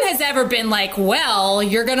no one has ever been like, well,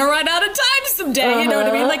 you're gonna run out of time someday, you know what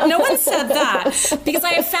I mean? Like, no one said that, because I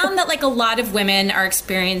have found that, like, a lot of women are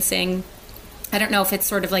experiencing, I don't know if it's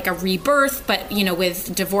sort of like a rebirth, but, you know,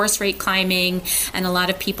 with divorce rate climbing and a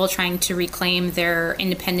lot of people trying to reclaim their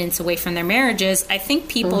independence away from their marriages, I think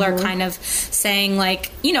people are kind of saying,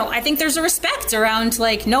 like, you know, I think there's a respect around,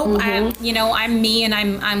 like, no, I'm me, and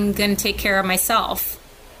I'm going to take care of myself.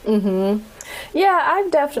 Yeah,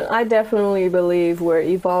 I definitely believe we're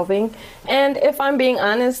evolving. And if I'm being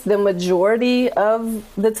honest, the majority of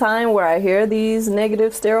the time where I hear these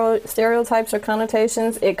negative stereotypes or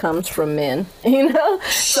connotations, it comes from men, you know?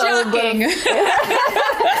 Shocking.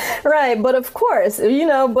 Right, but of course,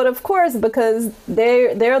 because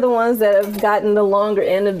they're the ones that have gotten the longer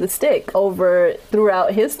end of the stick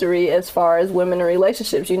throughout history as far as women in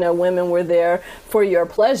relationships. You know, women were there for your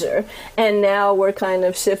pleasure, and now we're kind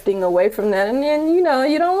of shifting away from that, and then, you know,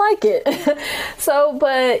 you don't like it. So,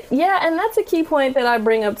 but yeah, and that's a key point that I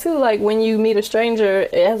bring up too. Like, when you meet a stranger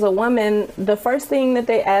as a woman, the first thing that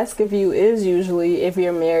they ask of you is usually if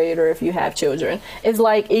you're married or if you have children. It's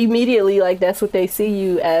like immediately, like, that's what they see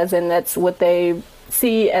you as, and that's what they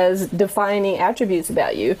see as defining attributes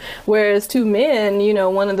about you. Whereas to men, you know,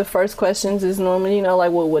 one of the first questions is normally, you know,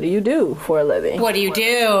 like, well, what do you do for a living? What do you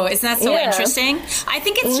do? Isn't that so interesting? I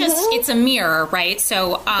think it's just, it's a mirror, right?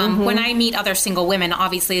 So when I meet other single women,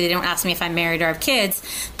 obviously they don't ask me if I'm married or have kids.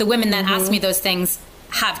 The women that ask me those things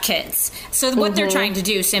have kids. So what they're trying to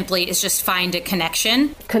do simply is just find a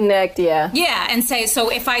connection. Connect, yeah. Yeah, and say, so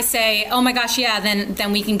if I say, oh my gosh, yeah,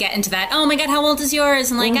 then we can get into that. Oh my God, how old is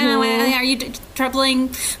yours? And like, oh, are you troubling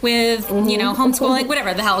with, you know, homeschooling?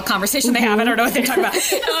 Whatever the hell conversation they have. I don't know what they talk about.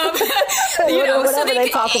 You know, whatever so they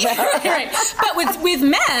talk about. Right. But with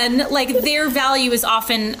men, like, their value is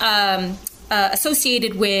often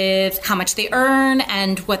associated with how much they earn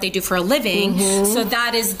and what they do for a living. So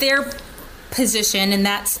that is their position, and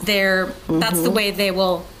that's the way they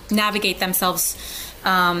will navigate themselves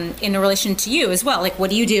in relation to you as well? Like, what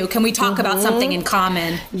do you do? Can we talk about something in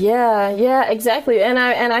common? Yeah, exactly. And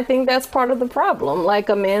I think that's part of the problem. Like,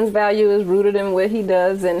 a man's value is rooted in what he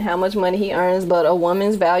does and how much money he earns, but a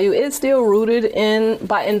woman's value is still rooted and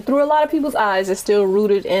through a lot of people's eyes, it's still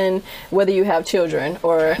rooted in whether you have children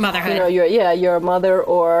or motherhood. You're a mother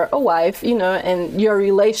or a wife, and your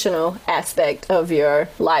relational aspect of your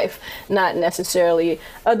life, not necessarily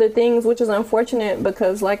other things, which is unfortunate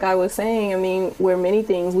because, like I was saying, I mean, we're many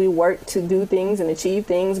things. We work to do things and achieve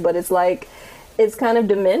things, but it's like it's kind of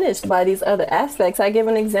diminished by these other aspects. I give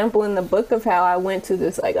an example in the book of how I went to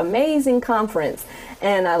this like amazing conference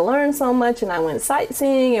and I learned so much and I went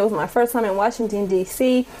sightseeing. It was my first time in Washington,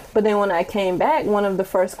 D.C. But then when I came back, one of the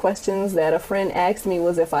first questions that a friend asked me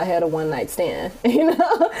was if I had a one-night stand,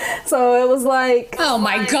 So it was like, oh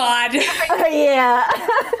my God. Yeah.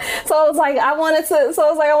 So I was like, I wanted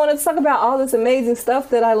to talk about all this amazing stuff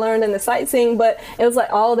that I learned in the sightseeing, but it was like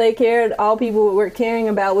all people were caring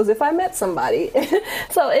about was if I met somebody.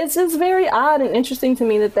 So it's just very odd and interesting to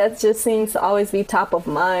me that just seems to always be top of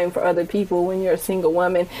mind for other people when you're a single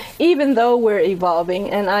woman, even though we're evolving.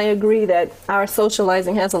 And I agree that our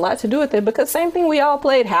socializing has a lot to do with it, because same thing, we all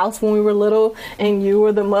played house when we were little, and you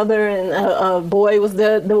were the mother and a boy was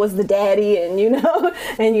the daddy, and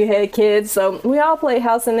and you had kids. So we all played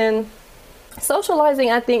house, and then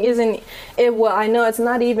socializing, I think, I know it's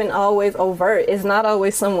not even always overt. It's not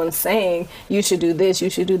always someone saying you should do this, you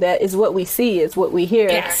should do that. It's what we see, it's what we hear.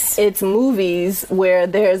 Yes. It's movies where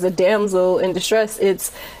there's a damsel in distress.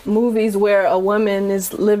 It's movies where a woman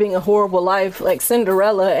is living a horrible life like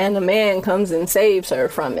Cinderella and a man comes and saves her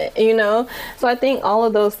from it, So I think all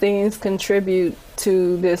of those things contribute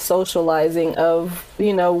to this socializing of,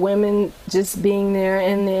 women just being there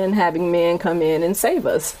and then having men come in and save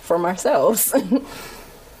us from ourselves.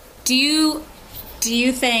 Do you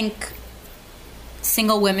think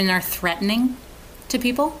single women are threatening to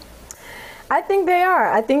people? I think they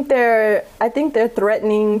are. I think they're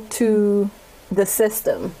threatening to the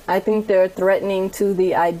system. I think they're threatening to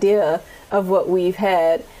the idea of what we've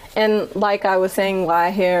had. And like I was saying, why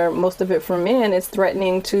I hear most of it from men, it's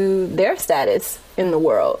threatening to their status in the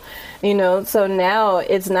world. So now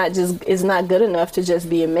it's not good enough to just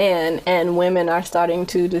be a man, and women are starting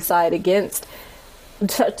to decide that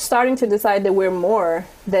we're more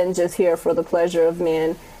than just here for the pleasure of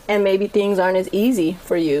men, and maybe things aren't as easy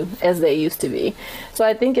for you as they used to be. So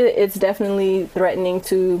I think it's definitely threatening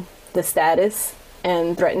to the status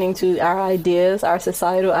and threatening to our ideas, our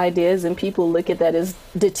societal ideas, and people look at that as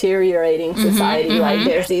deteriorating society. Like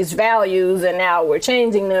there's these values and now we're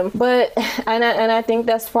changing them. But and I think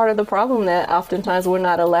that's part of the problem, that oftentimes we're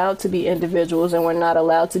not allowed to be individuals and we're not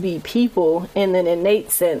allowed to be people in an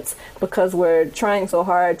innate sense because we're trying so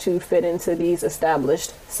hard to fit into these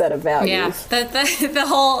established set of values. Yeah, the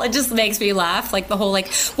whole, it just makes me laugh. Like the whole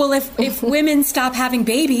well, if women stop having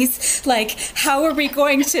babies, like how are we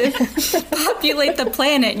going to populate the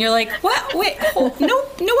planet? And you're like, what? Wait, no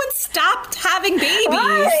one stopped having babies.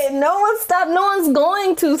 Right. No one stopped. No one's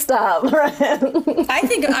going to stop. Right. I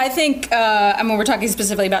think. I mean, we're talking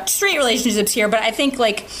specifically about straight relationships here, but I think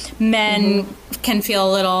like men can feel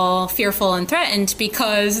a little fearful and threatened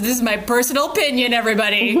because this is my personal opinion.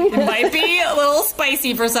 Everybody, it might be a little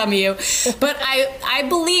spicy for some of you, but I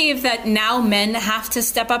believe that now men have to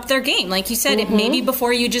step up their game. Like you said, it maybe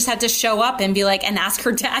before you just had to show up and be like, and ask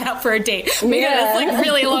her dad out for a date. Maybe that's like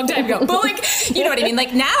really a long time ago, but like, you know what I mean?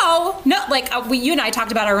 Like now, no, like you and I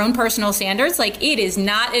talked about our own personal standards. Like it is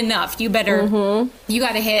not enough. You better, you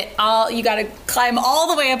got to climb all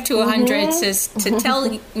the way up to 100 to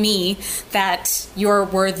tell me that you're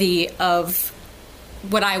worthy of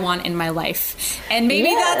what I want in my life. And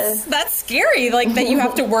maybe that's scary, like that you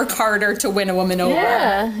have to work harder to win a woman over.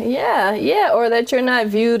 Yeah. Or that you're not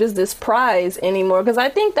viewed as this prize anymore. Because I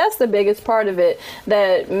think that's the biggest part of it,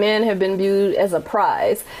 that men have been viewed as a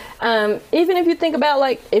prize. Even if you think about,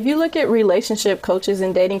 like, if you look at relationship coaches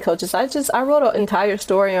and dating coaches, I wrote an entire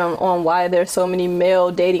story on why there's so many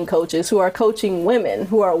male dating coaches who are coaching women,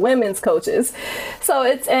 who are women's coaches. So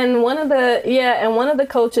and one of the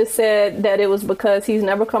coaches said that it was because he's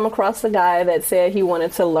never come across a guy that said he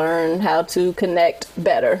wanted to learn how to connect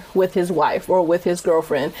better with his wife or with his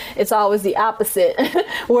girlfriend. It's always the opposite,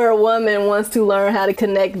 where a woman wants to learn how to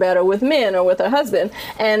connect better with men or with her husband.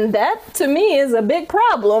 And that, to me, is a big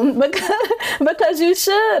problem. Because you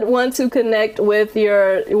should want to connect with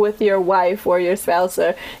your wife or your spouse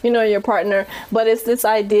or your partner, but it's this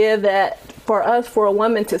idea that for us, for a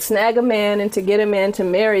woman to snag a man and to get a man to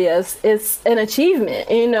marry us, it's an achievement,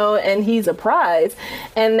 and he's a prize.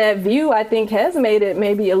 And that view, I think, has made it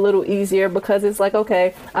maybe a little easier, because it's like,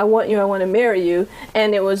 okay, I want you, I want to marry you.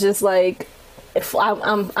 And it was just like, if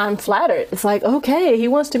I'm flattered. It's like, okay, he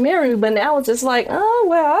wants to marry me, but now it's just like, oh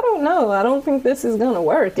well, I don't know. I don't think this is gonna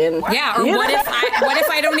work. And yeah, or what if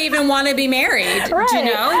I don't even want to be married? Right,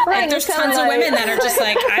 Right. Like, there's tons of women that are just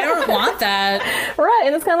like, I don't want that. Right,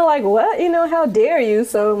 and it's kind of like, what? How dare you?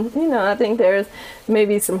 So I think there's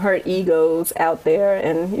maybe some hurt egos out there,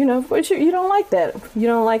 and but you don't like that. You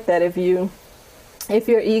don't like that if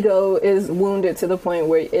your ego is wounded to the point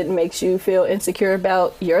where it makes you feel insecure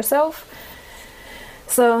about yourself.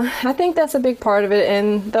 So I think that's a big part of it.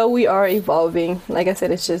 And though we are evolving, like I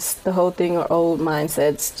said, it's just the whole thing, our old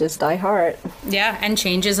mindsets just die hard. Yeah, and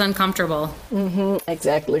change is uncomfortable.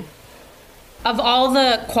 Exactly. Of all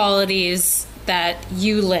the qualities that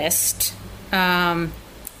you list,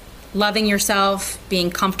 loving yourself,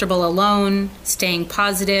 being comfortable alone, staying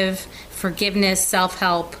positive, forgiveness,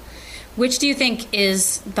 self-help, which do you think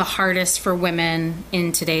is the hardest for women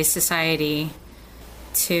in today's society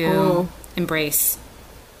to embrace?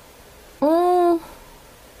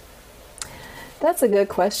 That's a good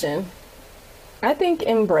question. I think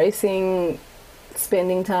embracing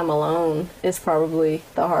spending time alone is probably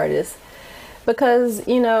the hardest, because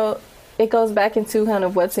it goes back into kind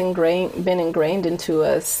of what's been ingrained into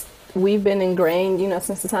us. We've been ingrained,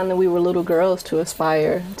 since the time that we were little girls, to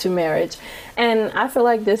aspire to marriage. And I feel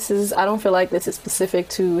like I don't feel like this is specific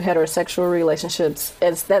to heterosexual relationships,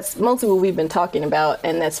 as that's mostly what we've been talking about,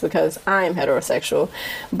 and that's because I'm heterosexual.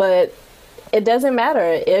 But it doesn't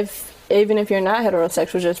matter even if you're not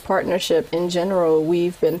heterosexual, just partnership in general,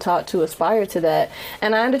 we've been taught to aspire to that.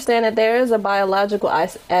 And I understand that there is a biological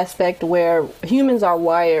aspect where humans are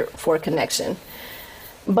wired for connection.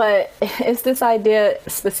 But it's this idea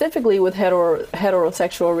specifically with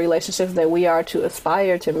heterosexual relationships that we are to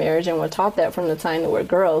aspire to marriage, and we're taught that from the time that we're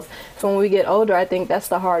girls. So when we get older, I think that's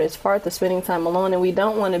the hardest part, the spending time alone, and we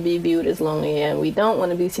don't want to be viewed as lonely, and we don't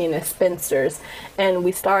want to be seen as spinsters, and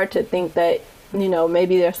we start to think that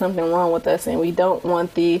maybe there's something wrong with us, and we don't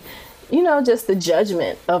want the just the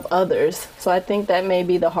judgment of others. So I think that may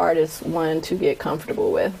be the hardest one to get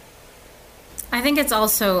comfortable with. I think it's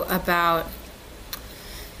also about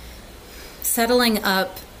settling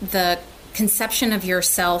up the conception of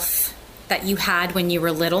yourself that you had when you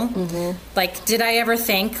were little. Like, did I ever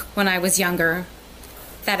think when I was younger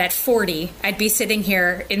that at 40 I'd be sitting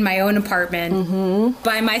here in my own apartment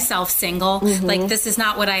by myself, single? Like, this is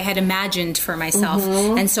not what I had imagined for myself.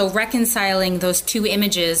 And so reconciling those two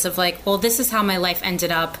images of like, well, this is how my life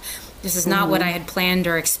ended up, this is not what I had planned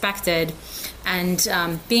or expected, and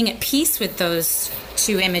being at peace with those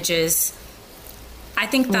two images, I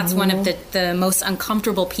think that's one of the most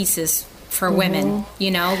uncomfortable pieces for women,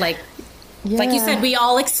 like you said, we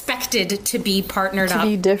all expected to be partnered up. To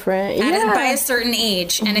be different. By a certain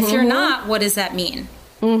age. And if you're not, what does that mean?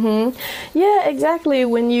 Yeah, exactly.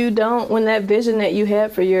 When that vision that you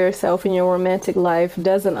had for yourself in your romantic life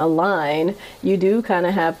doesn't align, you do kind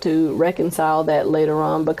of have to reconcile that later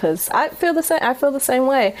on, because I feel the same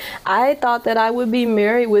way. I thought that I would be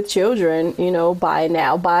married with children, by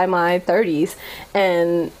my 30s,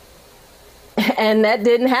 and that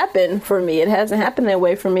didn't happen for me. It hasn't happened that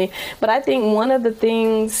way for me. But I think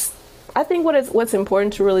what's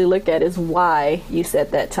important to really look at is why you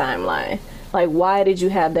set that timeline. Like, why did you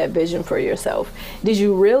have that vision for yourself? Did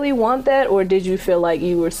you really want that, or did you feel like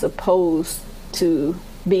you were supposed to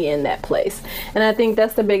be in that place? And I think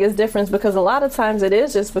that's the biggest difference, because a lot of times it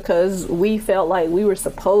is just because we felt like we were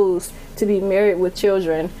supposed to be married with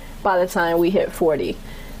children by the time we hit 40.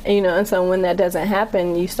 And so when that doesn't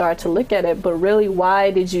happen, you start to look at it. But really, why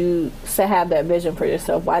did you have that vision for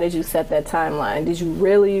yourself? Why did you set that timeline? Did you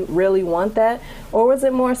really, really want that? Or was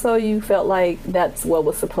it more so you felt like that's what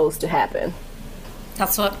was supposed to happen?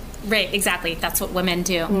 Right, exactly. That's what women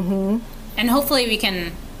do. And hopefully we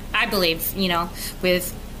can, I believe,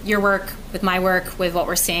 with your work, with my work, with what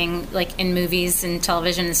we're seeing, like in movies and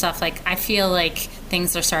television and stuff, like, I feel like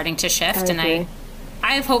things are starting to shift. And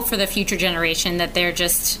I have hope for the future generation that they're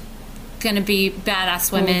just going to be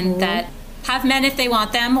badass women that have men if they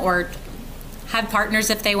want them, or have partners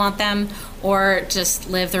if they want them, or just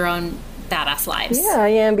live their own badass lives. Yeah,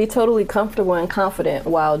 and be totally comfortable and confident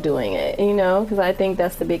while doing it, because I think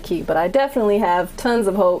that's the big key. But I definitely have tons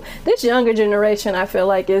of hope. This younger generation, I feel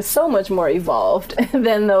like, is so much more evolved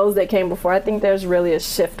than those that came before. I think there's really a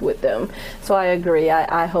shift with them. So I agree.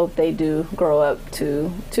 I hope they do grow up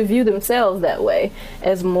to view themselves that way,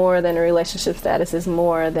 as more than a relationship status, is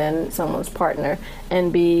more than someone's partner,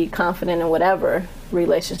 and be confident in whatever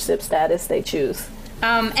relationship status they choose.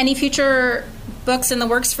 Any future books in the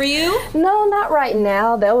works for you? No, not right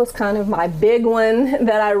now. That was kind of my big one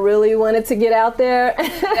that I really wanted to get out there. But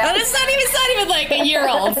it's not even like a year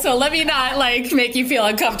old, so let me not make you feel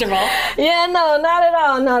uncomfortable. Yeah, no, not at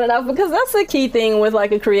all, because that's the key thing with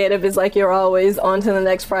a creative, is you're always on to the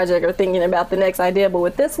next project or thinking about the next idea. But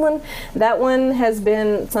with this one, that one has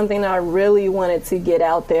been something that I really wanted to get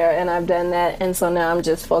out there, and I've done that, and so now I'm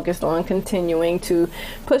just focused on continuing to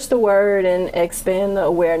push the word and expand the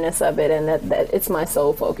awareness of it, and that it's my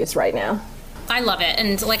sole focus right now. I love it.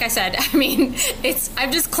 And like I said, I'm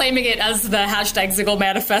just claiming it as the #Single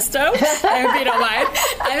Manifesto. If you don't mind.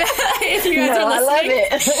 If you guys are listening, I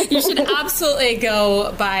love it. You should absolutely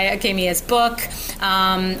go buy Akemia's book.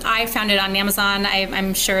 I found it on Amazon.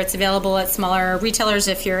 I'm sure it's available at smaller retailers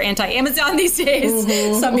if you're anti-Amazon these days.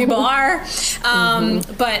 Mm-hmm. Some people are.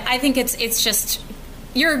 But I think it's just...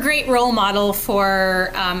 You're a great role model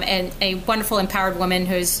for a wonderful, empowered woman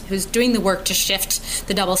who's doing the work to shift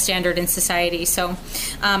the double standard in society. So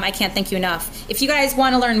I can't thank you enough. If you guys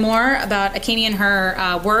want to learn more about Akemia and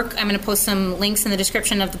her work, I'm going to post some links in the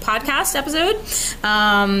description of the podcast episode.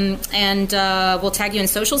 And we'll tag you in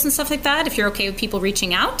socials and stuff like that if you're okay with people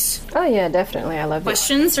reaching out. Oh, yeah, definitely. I love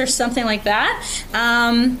questions or something like that.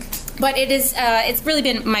 But it's really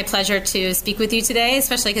been my pleasure to speak with you today,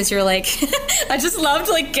 especially because you're I just loved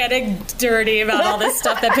getting dirty about all this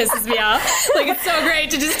stuff that pisses me off. It's so great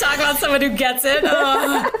to just talk about someone who gets it.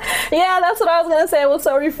 Oh. Yeah, that's what I was going to say. It was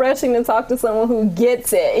so refreshing to talk to someone who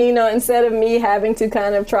gets it, instead of me having to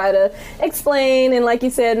kind of try to explain and, like you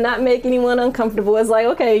said, not make anyone uncomfortable. It's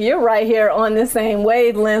okay, you're right here on the same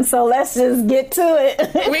wavelength, so let's just get to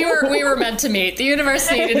it. We were meant to meet. The universe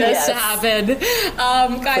needed this to happen.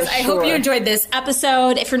 Guys, I hope you enjoyed this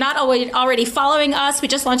episode. If you're not already following us, we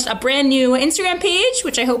just launched a brand new Instagram page,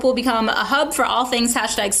 which I hope will become a hub for all things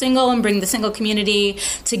 #single and bring the single community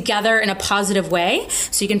together in a positive way.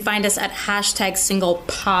 So you can find us at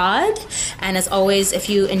 #singlepod. And as always, if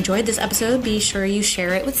you enjoyed this episode, be sure you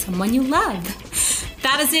share it with someone you love.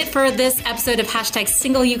 That is it for this episode of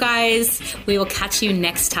 #single, you guys. We will catch you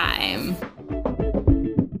next time.